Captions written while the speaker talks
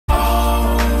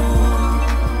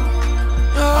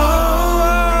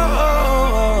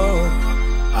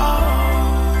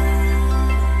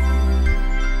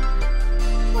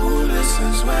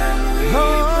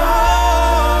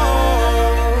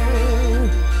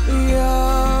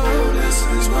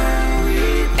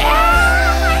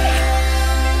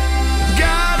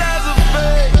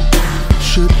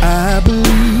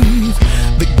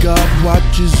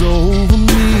washes over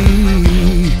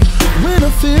me when I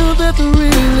feel that there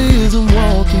really isn't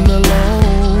walking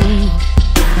alone.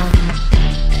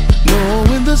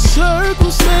 Knowing the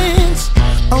circumstance,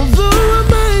 although I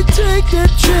may take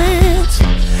that chance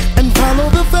and follow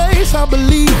the face I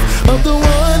believe of the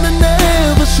one I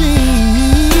never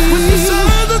seen. With the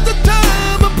signs of the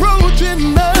time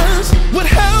approaching us, what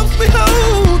helps me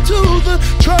hold to the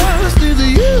trust is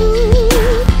you.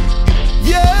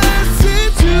 Yes,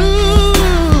 it's you.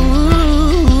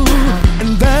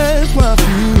 And that's why I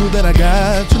feel that I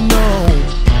got to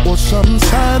know, or some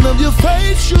sign of your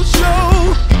face should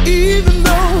show. Even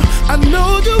though I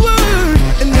know your word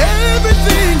and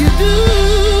everything you do.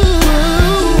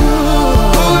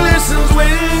 Who listens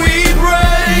when we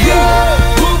pray? Yeah.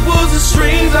 Who pulls the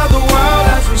strings of the world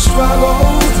as we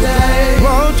struggle today?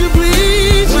 Won't you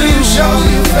please? Will you show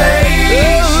your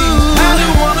face? I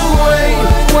don't wanna wait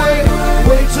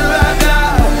till I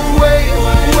die.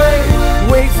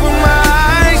 Wait for my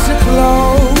eyes to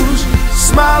close.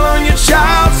 Smile on your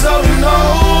child so you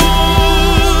know.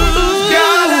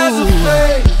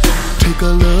 Take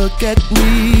a look at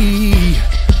me.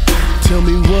 Tell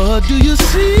me, what do you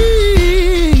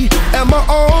see? Am I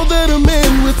all that a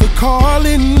man with a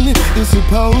calling is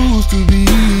supposed to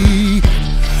be?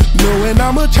 Knowing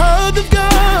I'm a child of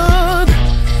God,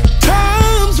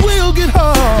 times will get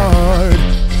hard,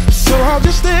 so I'll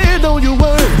just stand on your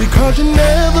word, because you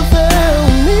never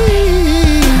failed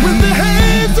me. When the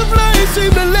hands of life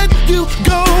seem to let you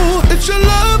go, it's your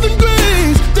love and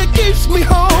grace that keeps me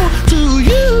home to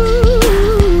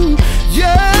you.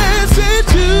 Yes,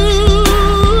 it's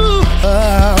you.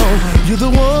 Oh, you're the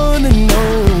one and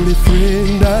only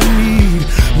friend I need,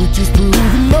 which is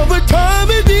proven over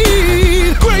time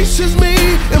indeed. Gracious me,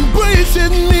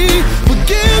 embracing me,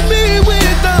 forgive me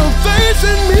without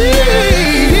facing me.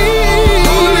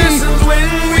 Who listens when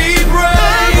we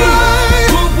pray?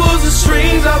 Who pulls the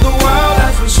strings of the world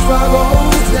as we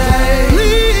struggle today?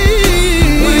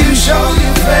 Will you show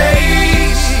your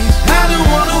face? I don't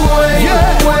wanna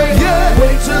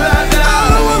wait till I die.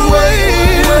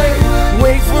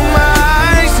 Wait for my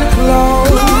eyes to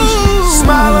close.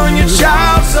 Smile on your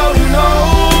child so you know.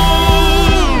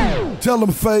 Tell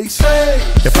them, face.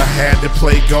 If I had to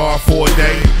play God for a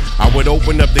day, I would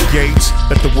open up the gates,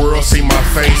 let the world see my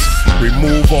face,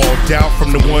 remove all doubt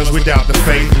from the ones without the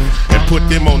faith, and put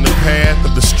them on the path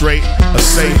of the straight, a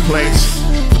safe place.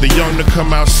 For the young to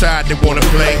come outside, they wanna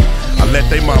play, I let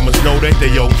they mamas know that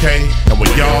they okay. And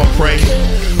when y'all pray,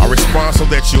 I respond so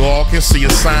that you all can see a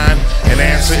sign and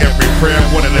answer every prayer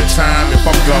one at a time. If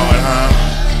I'm God,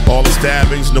 all the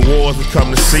stabbings and the wars would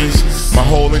come to cease. My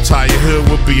whole entire hood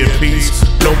would be at peace.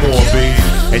 No more beef.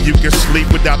 And you can sleep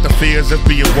without the fears of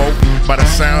being woke by the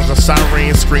sounds of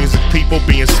sirens, screams of people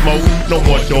being smoked. No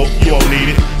more dope, you won't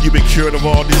need it. You've been cured of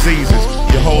all diseases.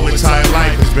 Your whole entire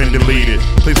life has been deleted.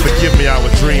 Please forgive me, I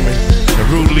was dreaming and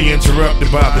rudely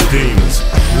interrupted by the demons,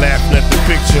 laughing at the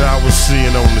picture I was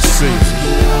seeing on the scene.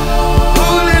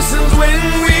 Who listens when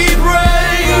we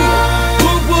pray?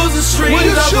 Who pulls the strings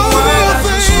of the world as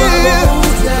we struggle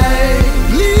today?